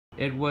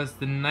It was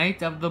the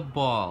night of the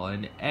ball,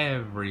 and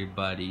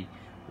everybody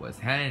was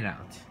heading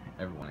out.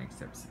 Everyone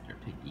except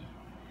Cinderpiggy.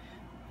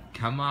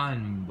 Come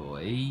on,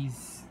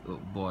 boys. Oh,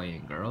 boy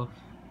and girl.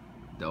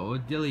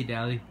 Don't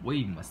dilly-dally.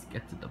 We must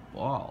get to the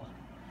ball.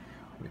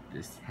 With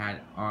this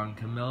hat on,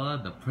 Camilla,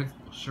 the prince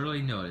will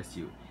surely notice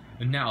you.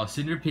 And now,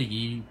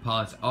 Cinderpiggy,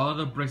 polish all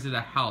the bricks of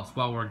the house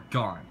while we're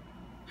gone.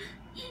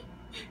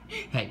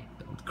 Hey,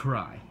 don't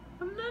cry.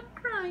 I'm not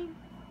crying.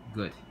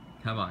 Good.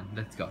 Come on,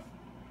 let's go.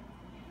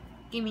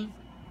 Gimme.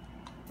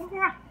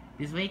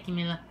 This way,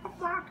 Camilla.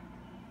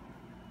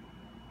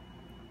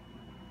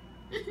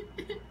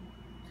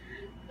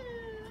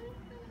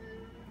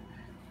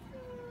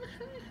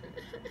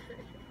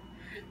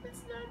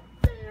 It's not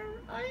fair.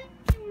 I'm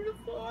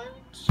beautiful. I'm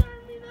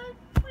charming. I'm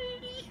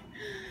pretty.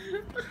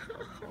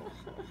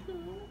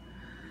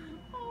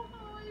 Oh,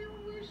 how I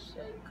wish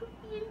I could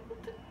be able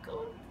to go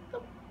to the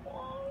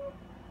ball.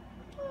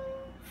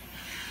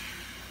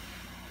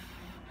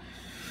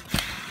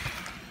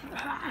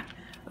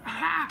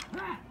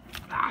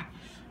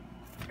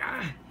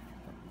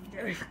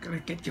 I'm gonna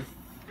get you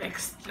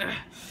fixed.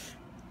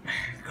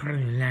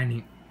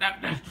 Landing.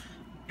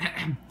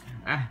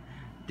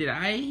 Did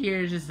I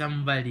hear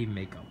somebody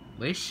make a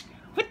wish?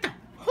 What the?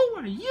 Who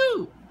are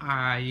you?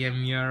 I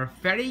am your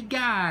fairy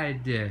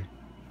god.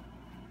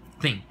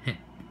 Thing.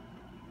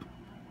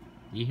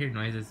 You hear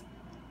noises?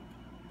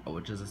 Oh,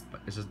 it's just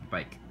a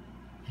bike.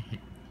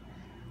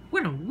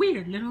 What a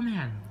weird little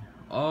man.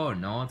 Oh,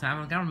 no time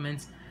of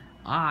government.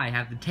 I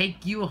have to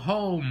take you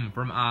home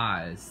from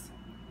Oz.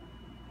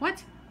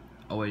 What?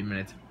 Oh, wait a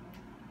minute.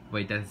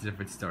 Wait, that's a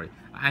different story.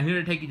 I'm here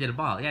to take you to the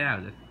ball. Yeah, that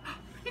was it.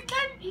 You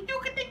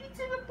can take me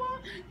to the ball.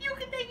 You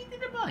can take me to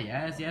the ball.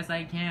 Yes,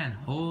 I can.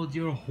 Hold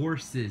your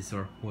horses,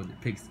 or hold your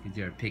pigs, because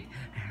you're a pig.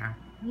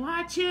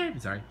 Watch it.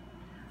 Sorry.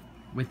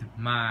 With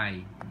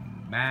my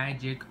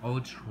magic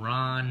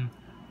Ultron,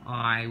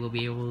 I will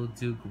be able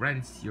to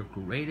grant your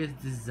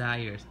greatest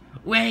desires.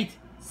 Wait!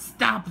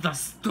 Stop the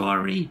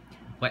story!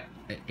 What?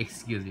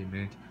 Excuse me a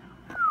minute.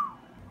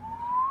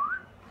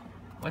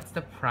 What's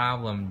the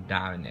problem,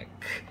 Dominic?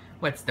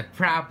 What's the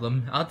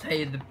problem? I'll tell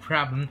you the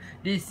problem.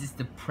 This is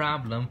the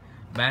problem.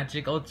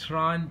 Magic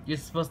Ultron, you're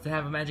supposed to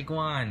have a magic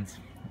wand.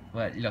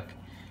 But look,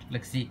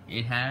 see,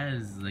 it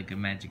has like a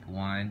magic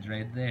wand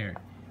right there.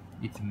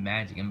 It's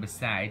magic, and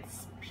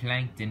besides,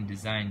 Plankton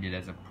designed it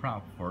as a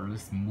prop for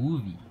this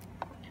movie.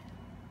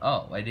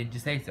 Oh, why didn't you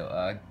say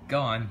so? Go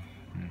on.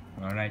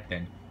 Alright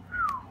then.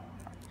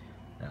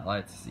 Now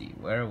let's see,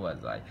 where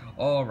was I?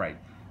 Alright.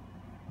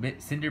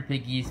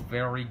 Cinderpiggy's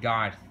fairy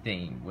god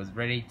thing was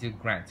ready to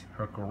grant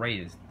her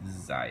greatest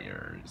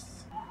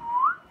desires.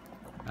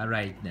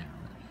 Alright now,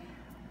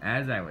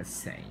 as I was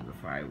saying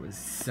before I was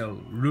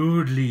so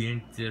rudely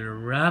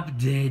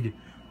interrupted,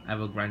 I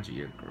will grant you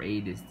your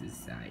greatest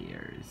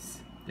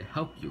desires to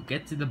help you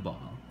get to the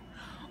ball.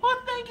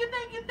 Oh, thank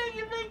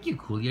you.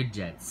 Cool your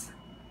jets.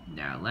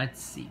 Now let's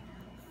see.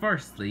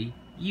 Firstly,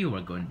 you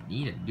are going to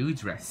need a new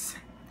dress.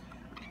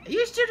 Are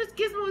you sure this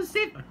gizmo is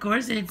safe? Of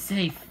course it's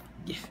safe.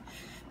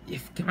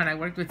 Come on, I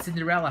worked with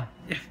Cinderella.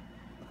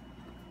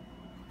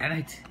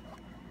 Alright.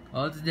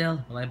 Hold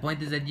still while I point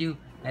this at you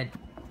and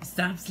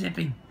stop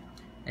slipping.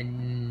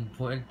 And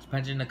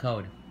punch in the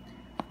code.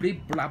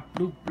 Bleep blop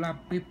bloop blop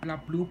beep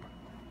blop bloop.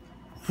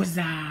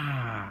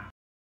 Huzzah!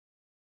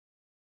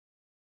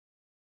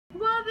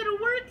 Wow, did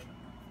it work?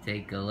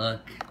 Take a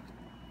look.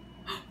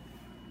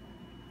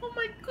 Oh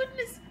my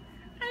goodness,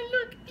 I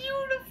look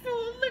beautiful.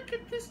 Look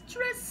at this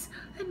dress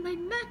and my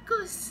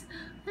necklace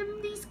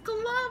and these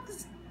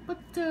gloves. But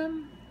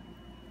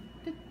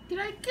did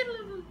I get a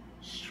little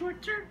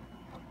shorter?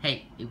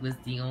 Hey, it was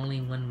the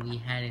only one we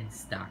had in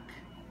stock.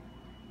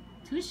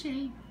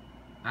 Touché.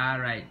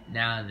 Alright,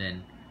 now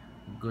then,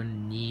 I'm gonna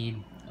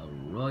need a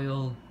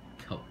royal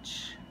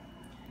coach.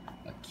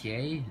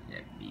 Okay,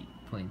 let me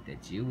point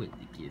at you with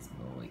the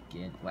gizmo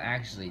again. Well,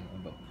 actually,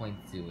 I'm gonna point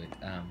to it.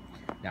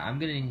 Now I'm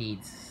gonna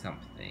need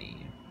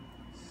something.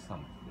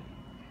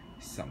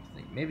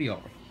 Maybe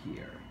over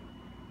here.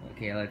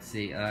 Okay, let's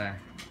see.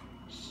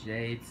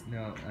 Shades.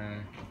 No.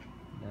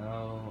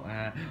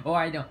 Oh,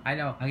 I know. I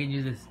can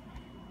use this.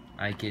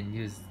 I can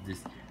use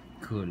this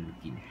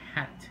cool-looking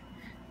hat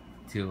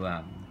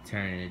to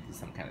turn it into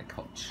some kind of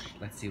coach.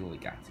 Let's see what we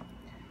got.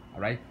 All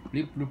right.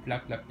 Bloop bloop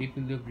blop blop beep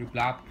bloop bloop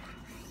blop.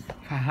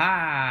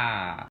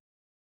 Haha.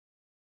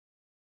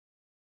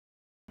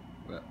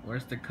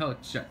 Where's the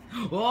coach?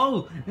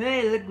 Oh,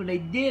 hey, look what I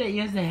did. I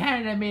used the hat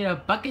and I made a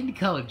bucking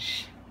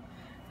coach.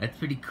 That's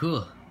pretty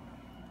cool.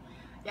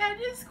 Yeah,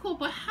 it is cool,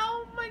 but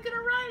how am I gonna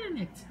ride in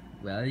it?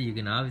 Well, you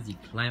can obviously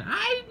climb.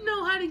 I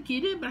know how to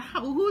get in, but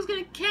who's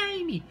gonna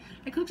carry me?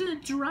 I could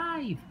just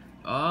drive.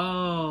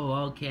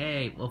 Oh,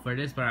 okay. Well, for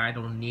this part, I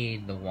don't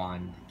need the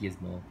wand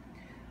gizmo.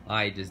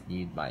 I just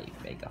need my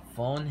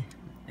megaphone.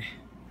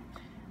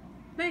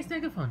 Nice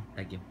megaphone.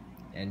 Thank you.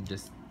 And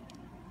just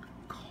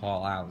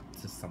call out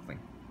to something.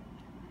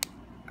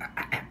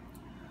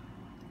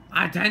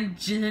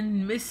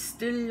 Attention,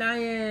 Mr.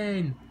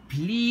 Lion!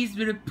 Please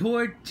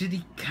report to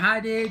the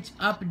cottage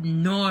up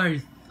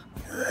north.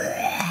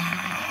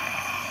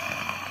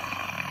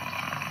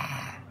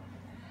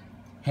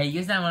 Hey,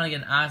 you sound more like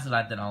an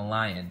ocelot than a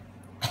lion.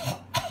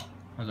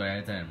 I'm sorry, I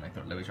had that in my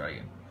throat. Let me try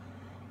again.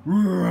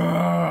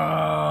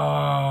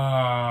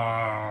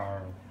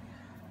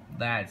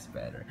 That's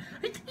better.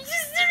 Are you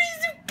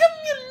serious? You call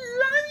me a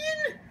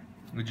lion?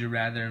 Would you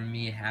rather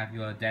me have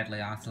you a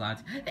deadly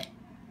ocelot?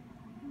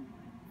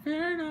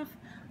 Fair enough.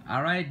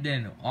 Alright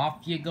then, off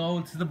you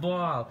go to the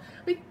ball.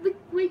 Wait,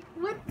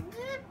 what?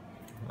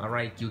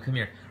 Alright, you come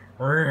here.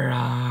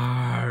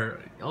 Oh,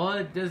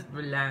 just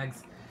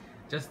relax.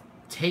 Just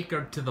take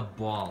her to the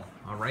ball,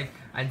 alright?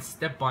 And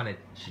step on it.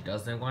 She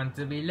doesn't want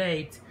to be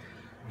late.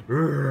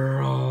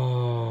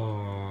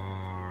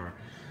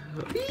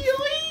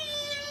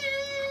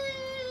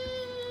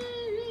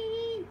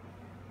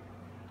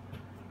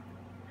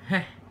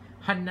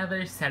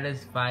 Another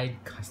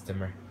satisfied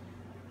customer.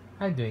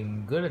 I'm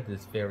doing good at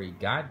this fairy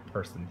god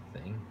person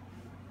thing.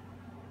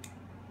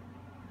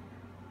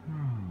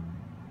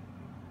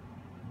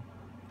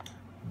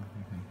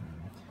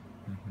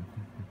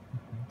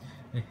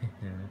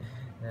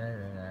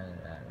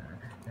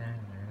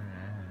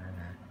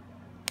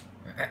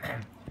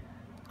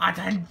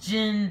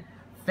 Attention,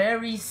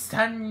 fairy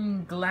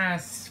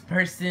sunglass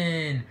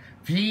person.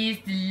 Please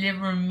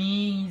deliver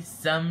me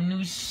some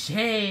new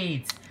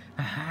shades.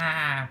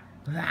 I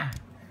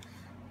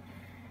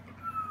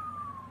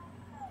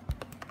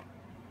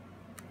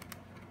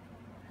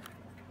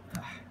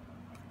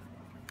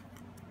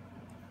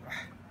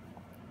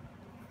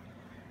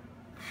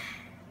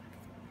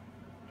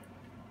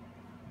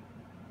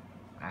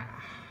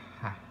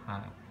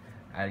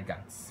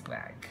got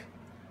swag.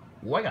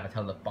 Oh, I gotta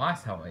tell the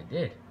boss how I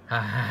did.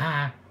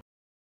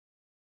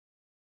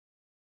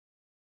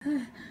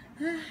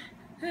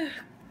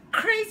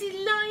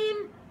 Crazy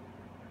lion!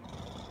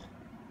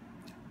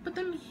 But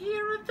I'm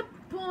here at the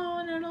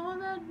pawn and all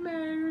that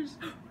matters.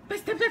 My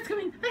stepdad's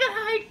coming! I gotta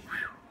hide!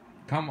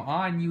 Come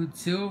on, you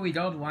two. We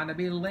don't want to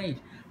be late.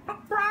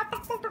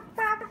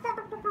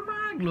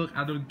 Look,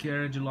 I don't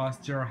care that you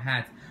lost your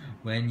hat.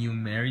 When you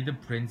marry the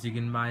prince, you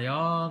can buy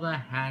all the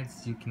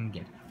hats you can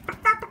get.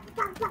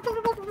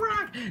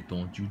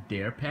 Don't you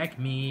dare peck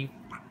me.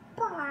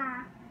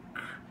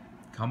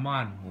 Come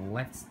on,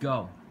 let's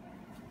go.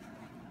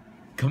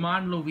 Come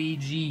on,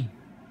 Luigi.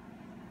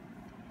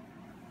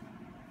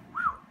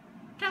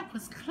 That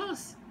was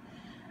close.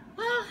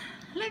 Well,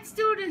 let's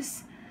do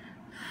this.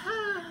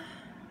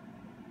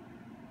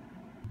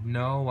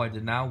 No, I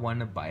did not want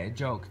to buy a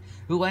joke.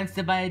 Who wants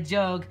to buy a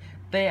joke?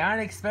 They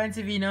aren't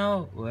expensive, you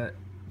know. What?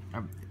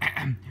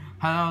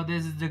 Hello,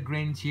 this is the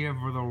Grinch here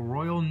for the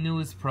Royal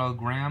News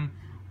Program,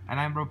 and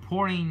I'm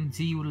reporting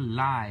to you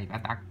live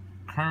at the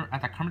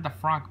Kermit the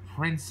Frog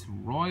Prince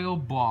Royal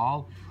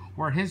Ball,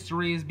 where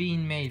history is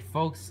being made,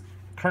 folks.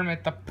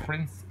 Kermit the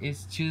Prince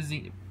is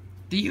choosing.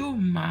 Do you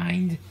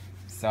mind?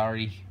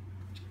 Sorry.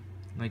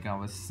 Like I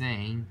was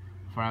saying,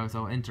 before I was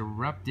so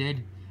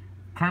interrupted,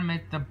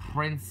 Kermit the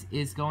Prince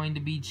is going to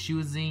be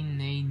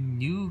choosing a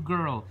new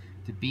girl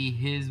to be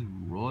his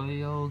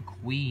royal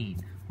queen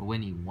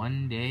when he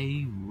one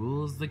day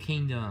rules the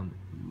kingdom.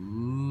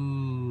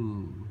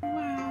 Ooh.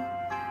 Wow,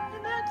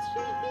 I'm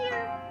actually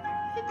here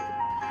in the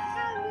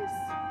palace.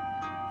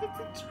 It's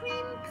a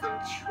dream come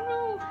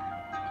true.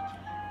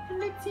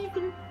 And it's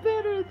even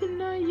better than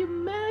I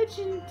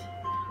imagined.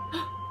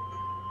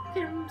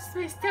 There's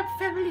my step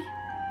family.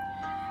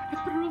 I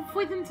better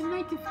avoid them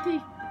tonight if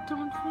they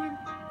don't want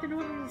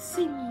to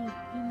see me.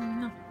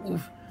 No.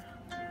 Oof.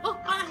 Oh,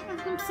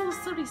 I'm so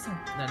sorry, sir.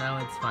 No,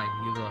 it's fine.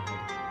 You go ahead.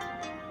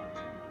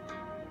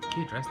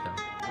 Cute dress though.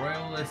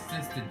 Royal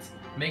assistants,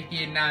 make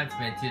the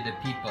announcement to the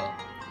people.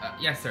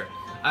 Yes, sir.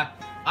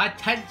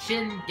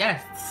 Attention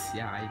guests.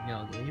 Yeah, I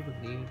know.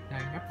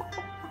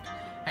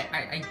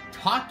 I'm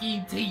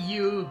talking to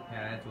you.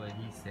 Yeah, that's what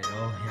he said.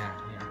 Oh, yeah.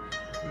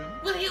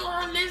 Will you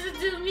all listen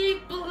to me,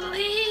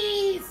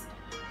 please?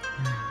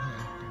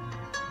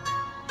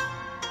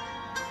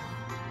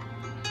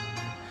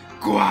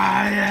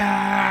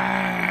 Quiet!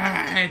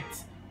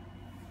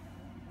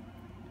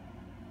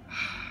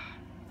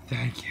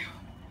 Thank you.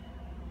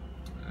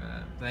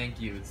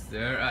 Thank you,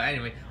 sir.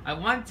 Anyway, I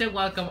want to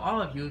welcome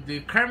all of you to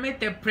Kermit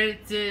the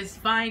Prince's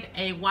Find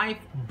a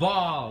Wife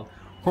Ball.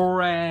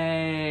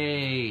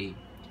 Hooray!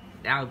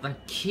 Now, the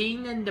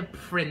king and the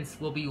prince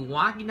will be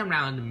walking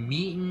around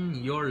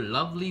meeting your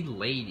lovely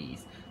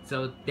ladies.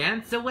 So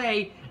dance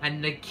away,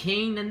 and the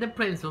king and the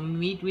prince will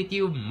meet with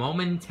you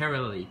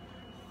momentarily.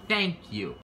 Thank you.